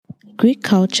Greek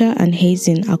culture and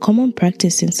hazing are common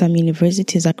practice in some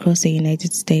universities across the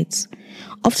United States.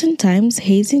 Oftentimes,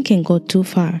 hazing can go too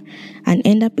far and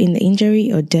end up in the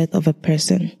injury or death of a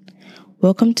person.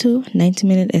 Welcome to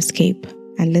 90-Minute Escape,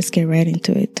 and let's get right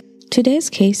into it. Today's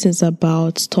case is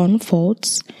about Stone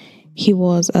Foltz. He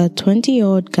was a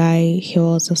 20-year-old guy. He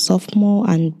was a sophomore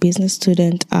and business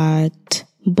student at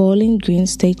Bowling Green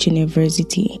State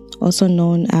University, also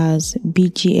known as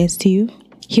BGSU.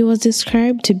 He was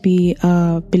described to be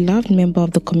a beloved member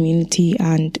of the community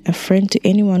and a friend to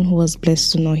anyone who was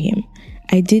blessed to know him.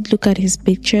 I did look at his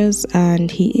pictures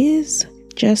and he is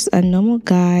just a normal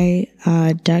guy,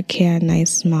 dark hair,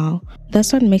 nice smile.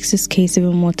 That's what makes this case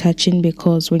even more touching,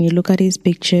 because when you look at his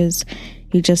pictures,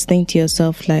 you just think to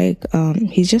yourself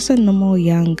he's just a normal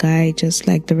young guy, just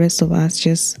like the rest of us,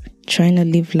 just trying to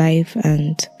live life,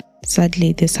 and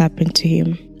sadly this happened to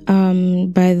him.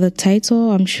 By the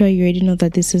title, I'm sure you already know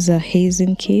that this is a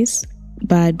hazing case.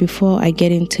 But before I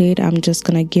get into it, I'm just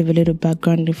going to give a little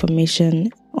background information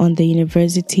on the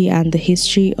university and the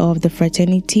history of the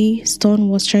fraternity Stone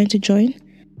was trying to join.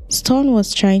 Stone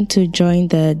was trying to join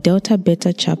the Delta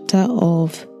Beta chapter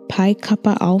of Pi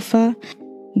Kappa Alpha.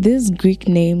 These Greek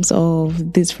names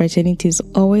of these fraternities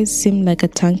always seem like a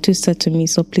tongue twister to me,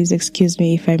 so please excuse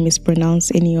me if I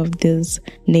mispronounce any of these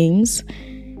names.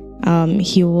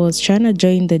 He was trying to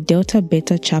join the Delta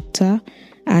Beta chapter,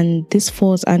 and this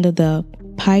falls under the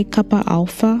Pi Kappa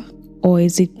Alpha, or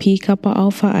is it Pi Kappa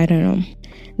Alpha? I don't know.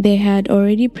 There had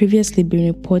already previously been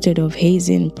reported of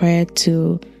hazing prior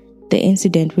to the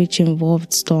incident which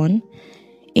involved Stone.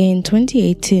 In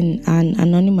 2018, an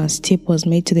anonymous tip was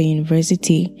made to the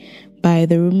university by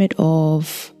the roommate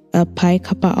of a Pi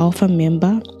Kappa Alpha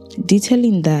member,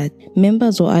 detailing that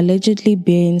members were allegedly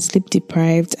being sleep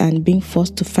deprived and being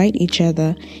forced to fight each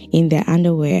other in their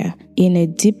underwear in a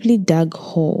deeply dug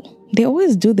hole. They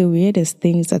always do the weirdest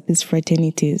things at these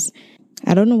fraternities.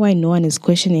 I don't know why no one is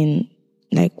questioning,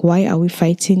 why are we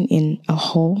fighting in a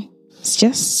hole? It's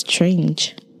just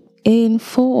strange. In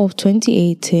fall of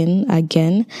 2018,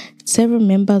 again, several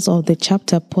members of the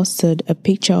chapter posted a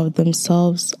picture of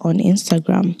themselves on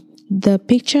Instagram. The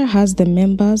picture has the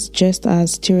members dressed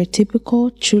as stereotypical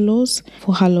chulos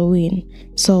for Halloween.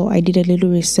 So I did a little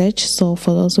research. So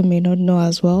for those who may not know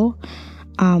as well,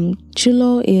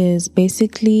 chulo is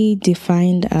basically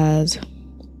defined as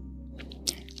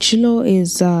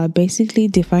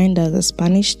a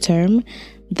Spanish term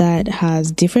that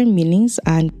has different meanings,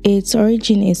 and its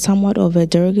origin is somewhat of a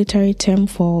derogatory term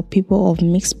for people of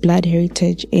mixed blood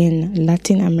heritage in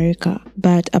Latin America.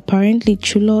 But apparently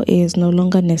chulo is no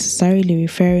longer necessarily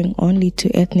referring only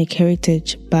to ethnic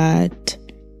heritage, but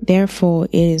therefore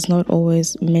it is not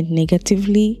always meant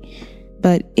negatively.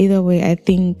 But either way, I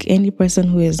think any person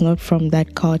who is not from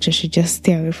that culture should just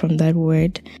stay away from that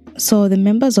word. So the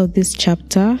members of this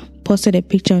chapter posted a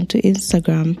picture onto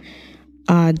Instagram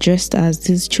dressed as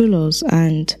these chulos,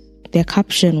 and their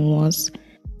caption was,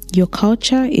 "Your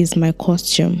culture is my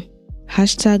costume.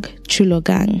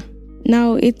 #chulogang."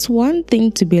 Now, it's one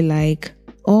thing to be like,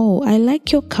 oh, I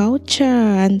like your culture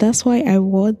and that's why I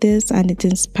wore this and it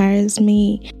inspires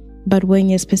me. But when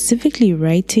you're specifically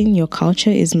writing your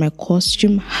culture is my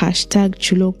costume,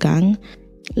 #chulogang,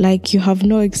 you have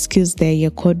no excuse there.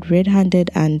 You're caught red-handed,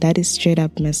 and that is straight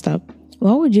up messed up.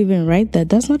 Why would you even write that?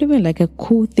 That's not even a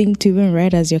cool thing to even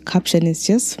write as your caption. It's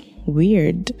just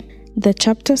weird. The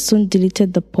chapter soon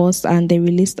deleted the post and they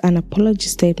released an apology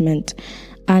statement,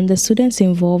 and the students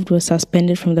involved were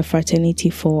suspended from the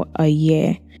fraternity for a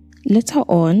year. Later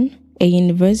on, a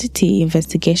university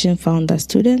investigation found that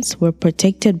students were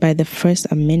protected by the First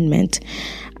Amendment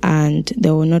and they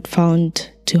were not found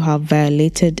to have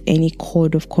violated any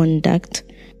code of conduct.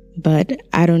 But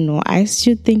I don't know, I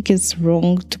still think it's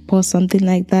wrong to post something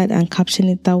like that and caption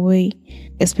it that way,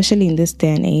 especially in this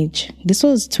day and age. This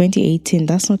was 2018,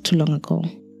 that's not too long ago.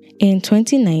 In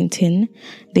 2019,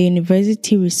 the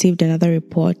university received another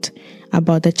report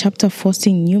about the chapter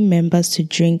forcing new members to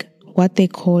drink what they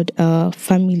called a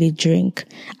family drink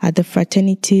at the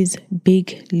fraternity's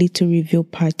Big Little Reveal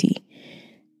party.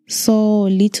 So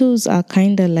littles are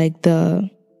kind of like the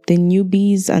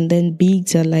newbies, and then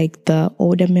bigs are like the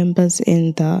older members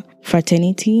in the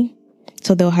fraternity.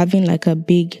 So they were having a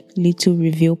Big Little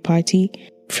Reveal party.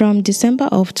 From December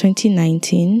of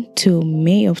 2019 to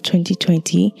May of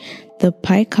 2020, the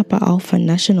Pi Kappa Alpha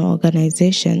National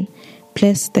Organization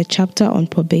placed the chapter on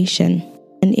probation.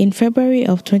 And in February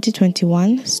of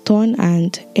 2021, Stone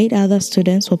and 8 other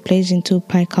students were placed into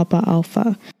Pi Kappa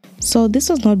Alpha. So this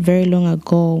was not very long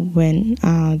ago when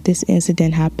this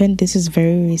incident happened. This is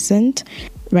very recent.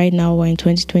 Right now we're in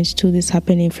 2022. This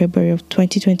happened in February of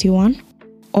 2021.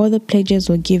 All the pledges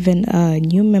were given a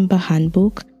new member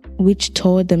handbook, which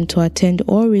told them to attend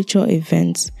all ritual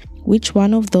events, which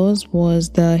one of those was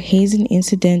the hazing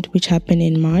incident which happened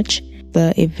in March,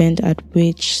 the event at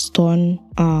which Stone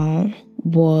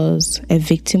was a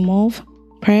victim of.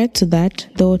 Prior to that,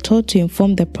 they were told to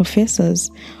inform their professors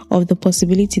of the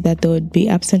possibility that they would be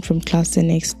absent from class the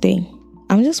next day.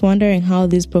 I'm just wondering how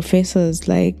these professors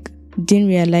didn't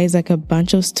realize a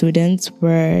bunch of students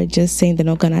were just saying they're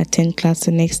not going to attend class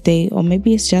the next day, or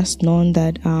maybe it's just known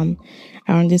that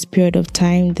around this period of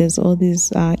time there's all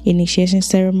these initiation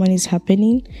ceremonies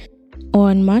happening.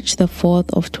 On March the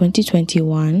 4th of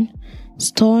 2021,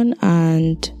 Stone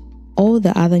and all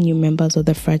the other new members of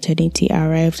the fraternity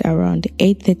arrived around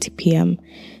 8:30 p.m.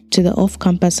 to the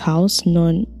off-campus house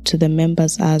known to the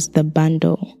members as the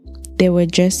bundle. They were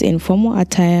dressed in formal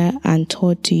attire and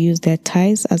told to use their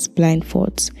ties as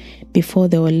blindfolds before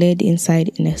they were led inside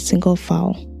in a single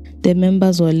file. The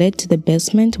members were led to the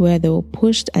basement where they were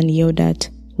pushed and yelled at,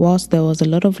 whilst there was a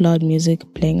lot of loud music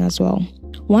playing as well.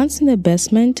 Once in the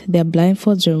basement, their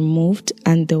blindfolds were removed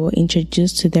and they were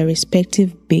introduced to their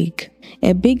respective big.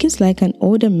 A big is like an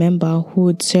older member who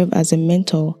would serve as a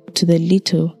mentor to the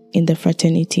little in the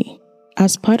fraternity.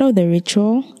 As part of the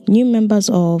ritual, new members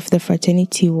of the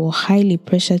fraternity were highly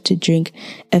pressured to drink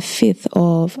a fifth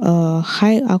of a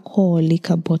high alcohol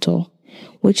liquor bottle,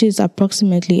 which is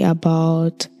approximately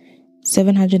about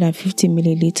 750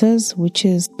 milliliters, which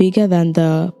is bigger than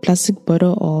the plastic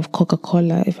bottle of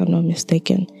Coca-Cola, if I'm not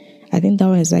mistaken. I think that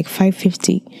one is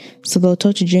 550. So they were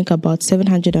told to drink about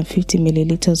 750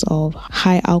 milliliters of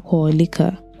high alcohol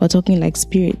liquor. We're talking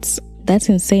spirits. That's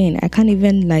insane. I can't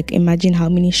even imagine how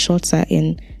many shots are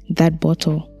in that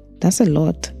bottle. That's a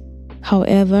lot.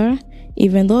 However,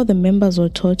 even though the members were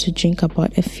told to drink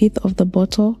about a fifth of the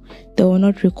bottle, they were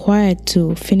not required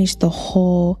to finish the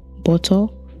whole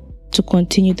bottle to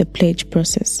continue the pledge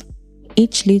process.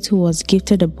 Each little was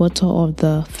gifted a bottle of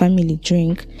the family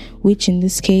drink, which in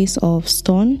this case of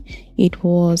Stone, it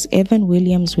was Evan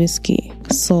Williams whiskey.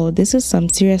 So this is some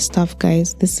serious stuff,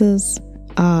 guys. This is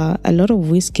a lot of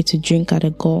whiskey to drink at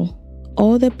a go.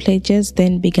 All the pledges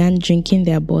then began drinking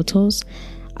their bottles.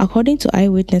 According to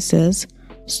eyewitnesses,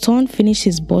 Stone finished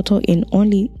his bottle in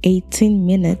only 18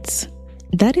 minutes.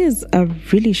 That is a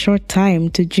really short time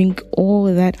to drink all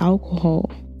that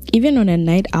alcohol. Even on a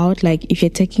night out, if you're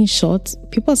taking shots,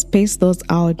 people space those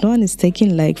out. No one is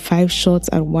taking 5 shots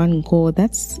at one go.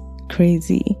 That's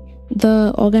crazy.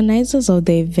 The organizers of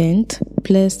the event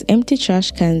placed empty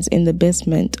trash cans in the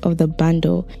basement of the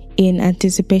bundle in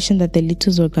anticipation that the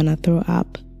littles were gonna throw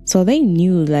up. So they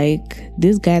knew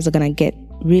these guys are gonna get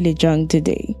really drunk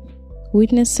today.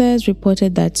 Witnesses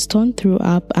reported that Stone threw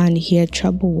up and he had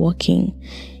trouble walking.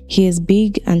 He is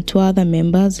big and 2 other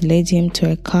members led him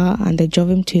to a car and they drove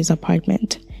him to his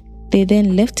apartment. They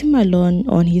then left him alone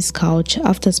on his couch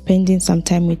after spending some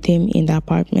time with him in the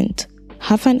apartment.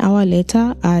 Half an hour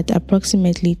later, at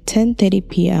approximately 10:30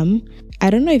 p.m., I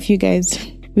don't know if you guys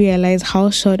realize how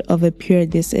short of a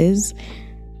period this is.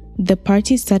 The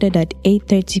party started at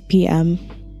 8:30 p.m.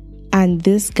 and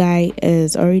this guy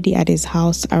is already at his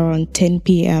house around 10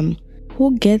 p.m.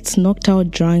 Who gets knocked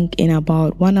out drunk in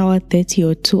about 1 hour 30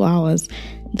 or 2 hours?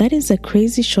 That is a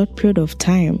crazy short period of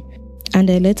time.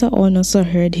 And I later on also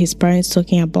heard his parents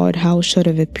talking about how short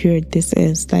of a period this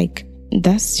is.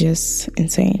 That's just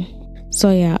insane. So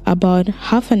yeah, about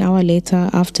half an hour later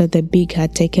after the big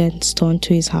had taken Stone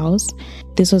to his house,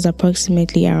 this was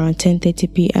approximately around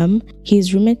 10:30 p.m.,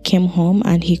 his roommate came home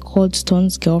and he called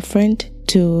Stone's girlfriend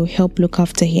to help look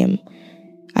after him.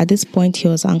 At this point, he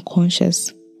was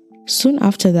unconscious. Soon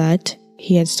after that,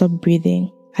 he had stopped breathing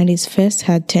and his face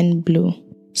had turned blue.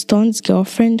 Stone's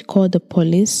girlfriend called the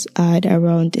police at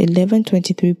around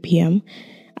 11:23 p.m.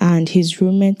 and his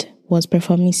roommate was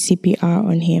performing CPR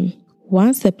on him.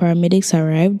 Once the paramedics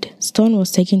arrived, Stone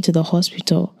was taken to the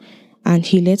hospital and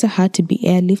he later had to be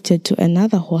airlifted to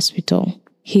another hospital.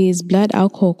 His blood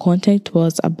alcohol content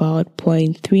was about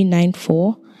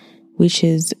 0.394, which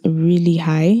is really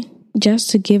high. Just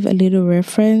to give a little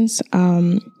reference,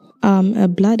 a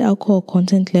blood alcohol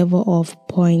content level of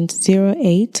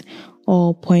 0.08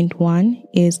 or 0.1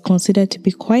 is considered to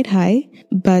be quite high,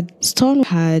 but Stone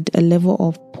had a level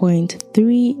of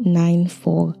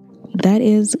 0.394. That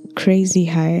is crazy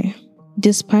high.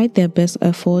 Despite their best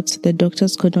efforts, the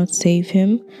doctors could not save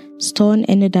him. Stone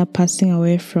ended up passing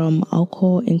away from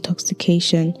alcohol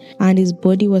intoxication and his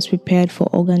body was prepared for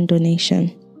organ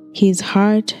donation. His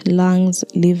heart, lungs,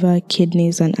 liver,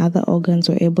 kidneys, and other organs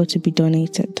were able to be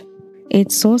donated.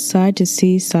 It's so sad to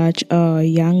see such a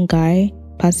young guy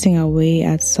passing away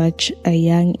at such a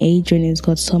young age when he's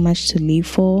got so much to live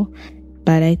for.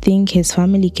 But I think his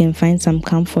family can find some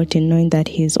comfort in knowing that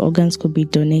his organs could be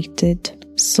donated.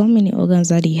 So many organs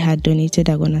that he had donated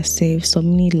are going to save so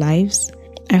many lives.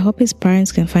 I hope his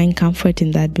parents can find comfort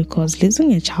in that, because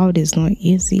losing a child is not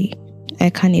easy. I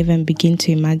can't even begin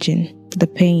to imagine the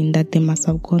pain that they must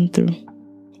have gone through.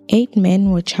 8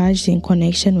 men were charged in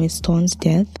connection with Stone's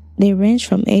death. They range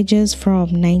from ages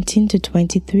from 19 to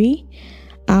 23.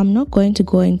 I'm not going to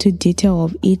go into detail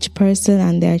of each person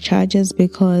and their charges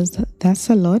because that's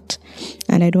a lot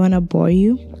and I don't want to bore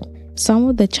you. Some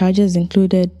of the charges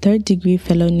included third-degree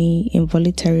felony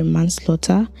involuntary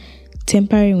manslaughter,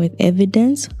 tampering with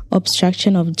evidence,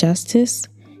 obstruction of justice,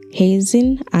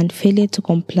 hazing, and failure to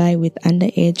comply with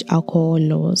underage alcohol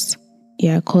laws.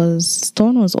 Yeah, because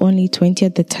Stone was only 20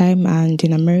 at the time, and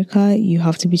in America, you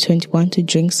have to be 21 to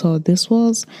drink, so this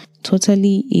was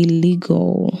totally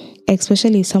illegal.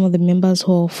 Especially some of the members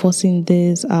who are forcing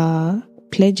these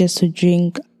pledges to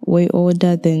drink way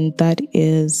older than that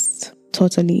is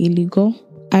totally illegal.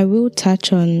 I will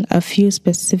touch on a few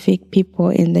specific people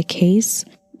in the case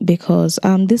because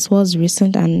this was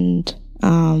recent and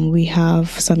we have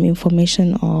some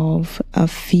information of a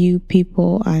few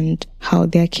people and how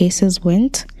their cases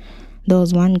went. There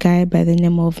was one guy by the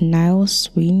name of Niall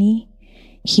Sweeney.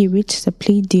 He reached a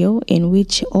plea deal in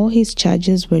which all his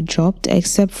charges were dropped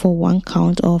except for one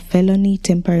count of felony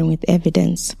tampering with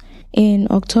evidence. In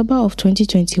October of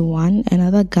 2021,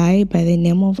 another guy by the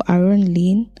name of Aaron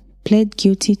Lean pled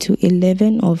guilty to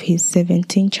 11 of his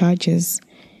 17 charges,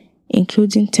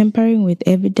 including tampering with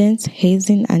evidence,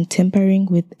 hazing, and tampering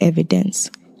with evidence.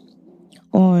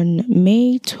 On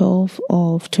May 12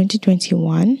 of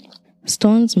 2021,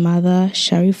 Stone's mother,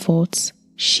 Stone Foltz,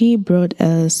 she brought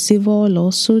a civil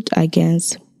lawsuit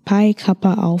against Pi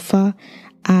Kappa Alpha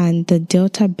and the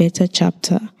Delta Beta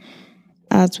chapter,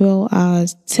 as well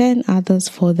as 10 others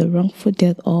for the wrongful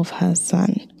death of her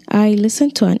son. I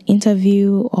listened to an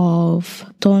interview of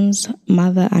Stone's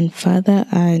mother and father,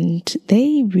 and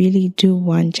they really do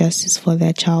want justice for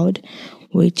their child,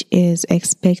 which is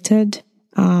expected.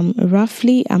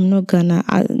 Roughly,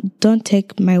 don't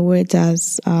take my words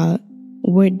as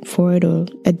word for it or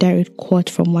a direct quote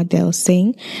from what they were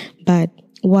saying, but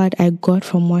what I got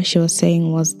from what she was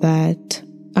saying was that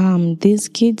these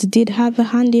kids did have a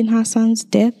hand in her son's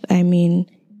death. I mean,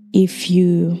 if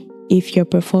you're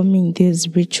performing these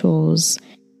rituals,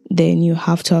 then you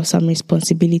have to have some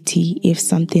responsibility if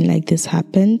something like this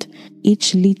happened.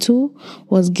 Each little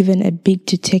was given a big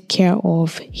to take care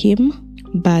of him,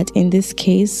 but in this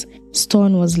case,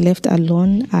 Stone was left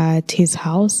alone at his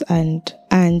house and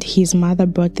his mother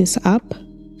brought this up.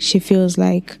 She feels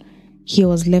like he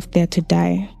was left there to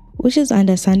die, which is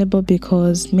understandable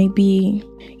because maybe,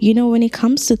 when it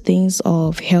comes to things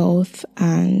of health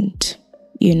and,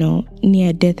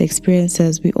 near-death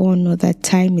experiences, we all know that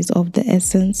time is of the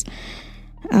essence.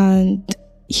 And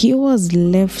he was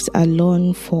left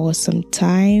alone for some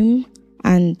time.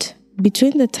 And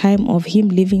between the time of him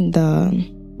leaving the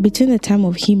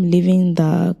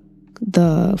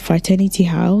fraternity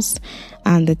house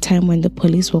and the time when the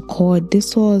police were called,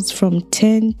 this was from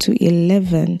 10 to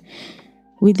 11.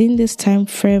 Within this time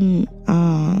frame,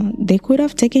 they could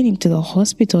have taken him to the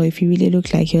hospital if he really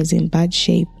looked like he was in bad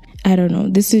shape. I don't know.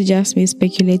 This is just me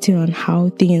speculating on how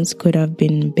things could have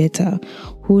been better.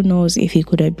 Who knows if he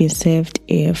could have been saved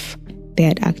if they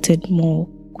had acted more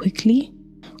quickly?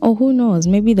 Or who knows,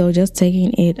 maybe they were just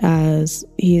taking it as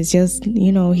he's just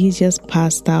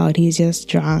passed out, he's just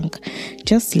drunk.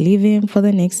 Just leave him for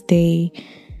the next day.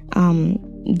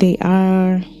 They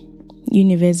are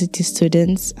university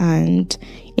students, and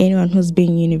anyone who's been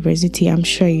in university, I'm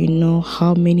sure you know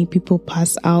how many people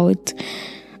pass out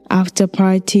after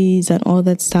parties and all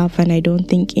that stuff. And I don't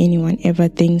think anyone ever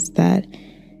thinks that,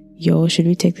 should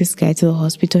we take this guy to the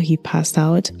hospital? He passed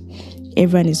out.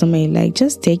 Everyone is normally like,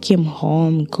 just take him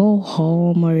home, go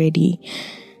home already.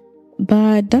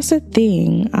 But that's the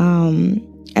thing.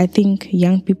 I think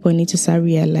young people need to start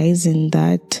realizing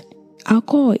that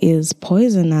alcohol is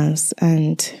poisonous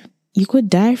and you could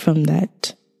die from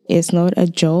that. It's not a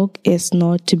joke. It's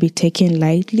not to be taken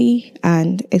lightly.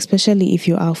 And especially if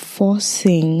you are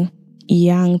forcing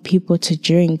young people to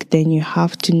drink, then you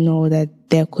have to know that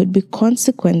there could be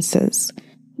consequences.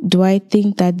 Do I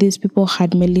think that these people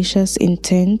had malicious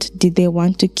intent? Did they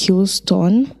want to kill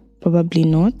Stone? Probably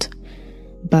not.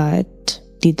 But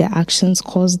did their actions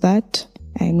cause that?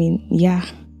 I mean, yeah.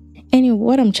 Anyway,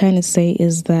 what I'm trying to say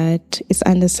is that it's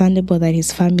understandable that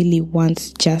his family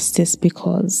wants justice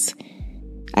because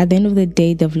at the end of the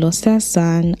day, they've lost their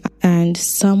son and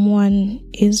someone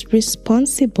is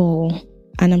responsible.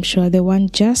 And I'm sure they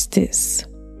want justice.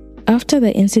 After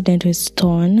the incident with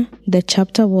Stone, the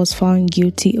chapter was found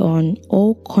guilty on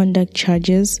all conduct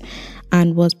charges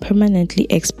and was permanently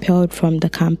expelled from the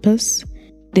campus.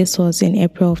 This was in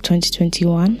April of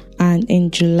 2021, and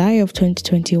in July of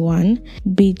 2021,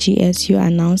 BGSU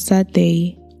announced that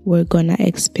they were gonna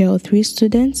expel 3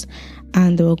 students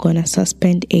and they were gonna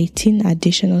suspend 18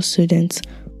 additional students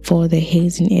for the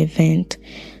hazing event.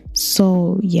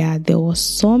 So yeah, there were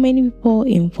so many people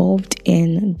involved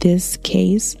in this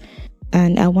case,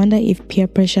 and I wonder if peer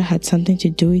pressure had something to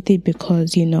do with it,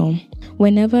 because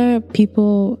whenever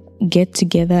people get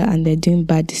together and they're doing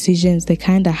bad decisions, they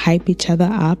kind of hype each other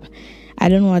up. I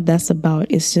don't know what that's about.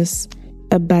 It's just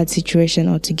a bad situation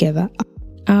altogether.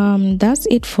 That's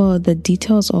it for the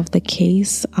details of the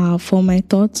case. For my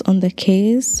thoughts on the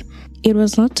case, it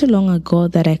was not too long ago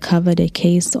that I covered a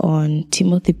case on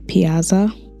Timothy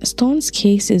Piazza. Stone's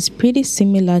case is pretty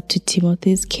similar to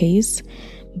Timothy's case,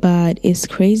 but it's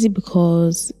crazy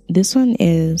because this one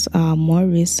is more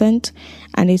recent,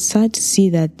 and it's sad to see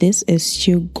that this is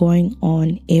still going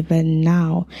on even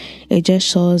now. It just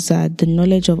shows that the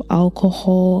knowledge of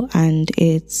alcohol and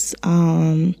its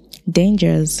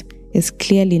dangers is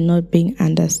clearly not being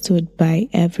understood by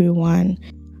everyone.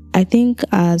 I think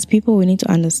as people, we need to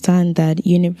understand that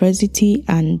university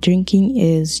and drinking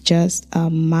is just a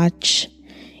match.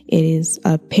 It is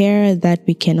a pair that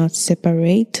we cannot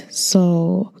separate.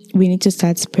 So we need to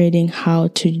start spreading how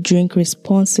to drink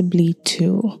responsibly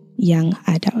to young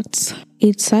adults.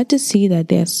 It's sad to see that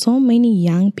there are so many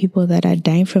young people that are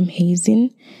dying from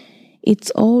hazing.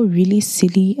 It's all really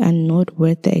silly and not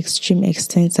worth the extreme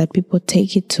extents that people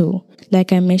take it to.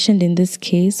 Like I mentioned in this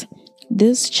case,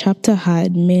 this chapter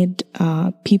had made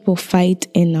people fight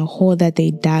in a hole that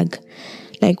they dug.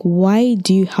 Like, why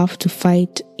do you have to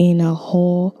fight in a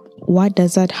hole? What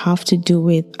does that have to do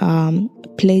with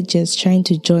pledges trying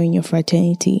to join your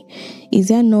fraternity? Is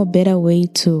there no better way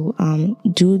to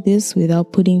do this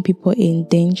without putting people in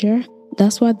danger?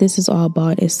 That's what this is all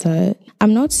about.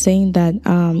 I'm not saying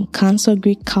that cancel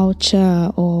Greek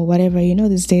culture or whatever.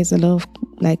 These days a lot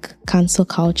of cancel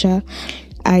culture.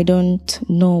 I don't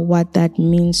know what that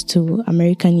means to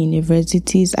American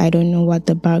universities. I don't know what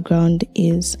the background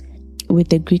is with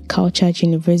the Greek culture at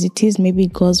universities. Maybe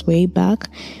it goes way back,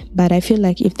 but I feel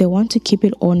like if they want to keep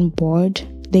it on board,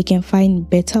 they can find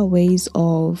better ways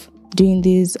of doing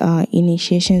these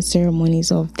initiation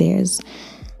ceremonies of theirs.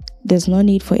 There's no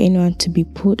need for anyone to be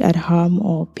put at harm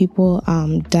or people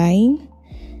dying.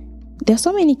 There's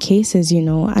so many cases,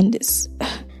 and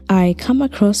I come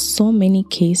across so many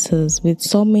cases with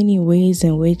so many ways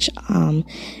in which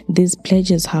these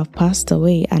pledges have passed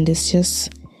away, and it's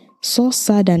just so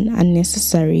sad and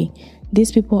unnecessary.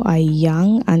 These people are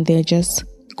young and they're just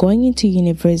going into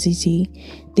university.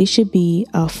 They should be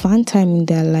a fun time in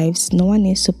their lives. No one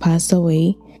needs to pass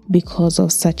away because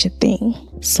of such a thing.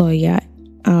 So yeah,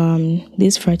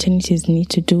 these fraternities need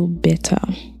to do better.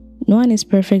 No one is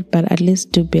perfect, but at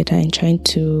least do better in trying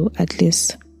to at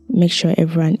least make sure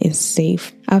everyone is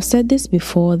safe. I've said this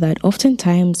before that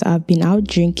oftentimes I've been out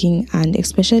drinking, and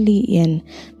especially in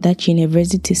that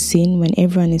university scene when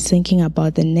everyone is thinking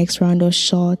about the next round of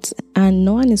shots and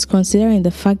no one is considering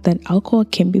the fact that alcohol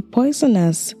can be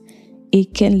poisonous.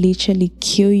 It can literally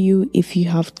kill you if you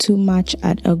have too much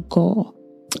at a go.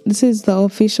 This is the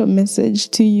official message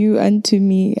to you and to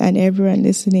me and everyone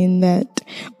listening, that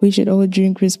we should all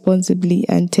drink responsibly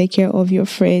and take care of your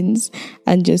friends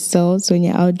and yourselves when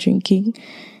you're out drinking.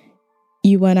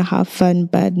 You want to have fun,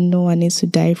 but no one needs to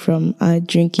die from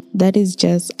drinking. That is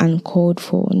just uncalled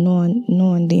for. No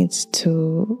one needs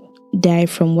to die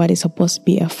from what is supposed to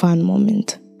be a fun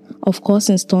moment. Of course,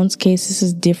 in Stone's case, this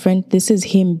is different. This is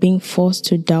him being forced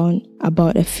to down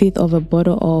about a fifth of a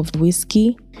bottle of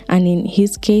whiskey. And in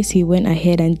his case, he went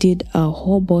ahead and did a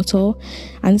whole bottle.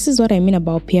 And this is what I mean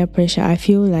about peer pressure. I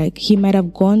feel like he might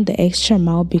have gone the extra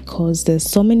mile because there's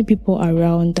so many people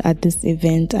around at this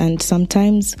event. And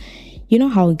sometimes, you know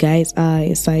how guys are.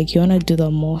 It's like you want to do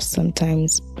the most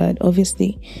sometimes. But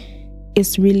obviously,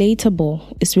 it's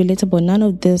relatable. It's relatable.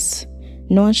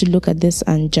 No one should look at this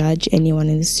and judge anyone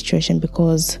in this situation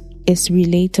because it's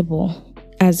relatable.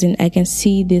 As in, I can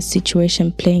see this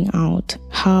situation playing out.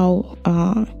 How,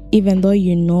 even though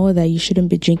you know that you shouldn't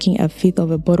be drinking a fifth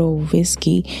of a bottle of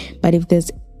whiskey, but if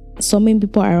there's so many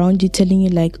people around you telling you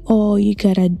like, oh, you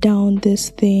gotta down this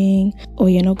thing, or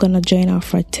you're not gonna join our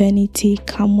fraternity,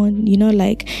 come on,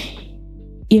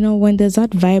 when there's that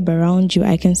vibe around you,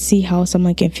 I can see how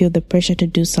someone can feel the pressure to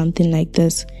do something like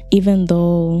this, even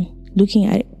though looking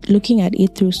at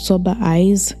it through sober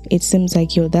eyes, it seems like,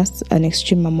 that's an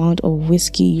extreme amount of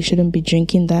whiskey. You shouldn't be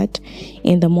drinking that.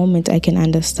 In the moment, I can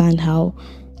understand how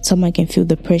someone can feel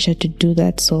the pressure to do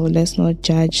that. So let's not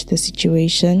judge the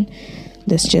situation.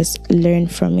 Let's just learn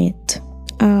from it.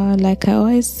 Like I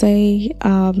always say,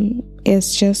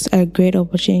 it's just a great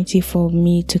opportunity for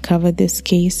me to cover this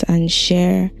case and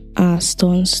share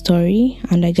Stone's story.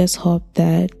 And I just hope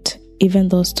that even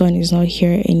though Stone is not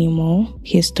here anymore,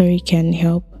 his story can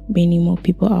help many more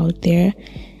people out there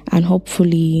and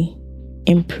hopefully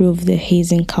improve the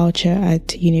hazing culture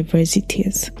at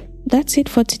universities. That's it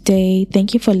for today.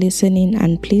 Thank you for listening,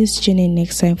 and please tune in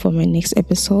next time for my next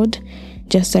episode.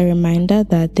 Just a reminder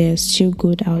that there's still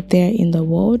good out there in the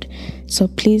world. So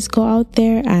please go out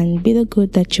there and be the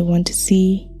good that you want to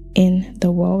see in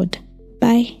the world.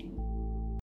 Bye.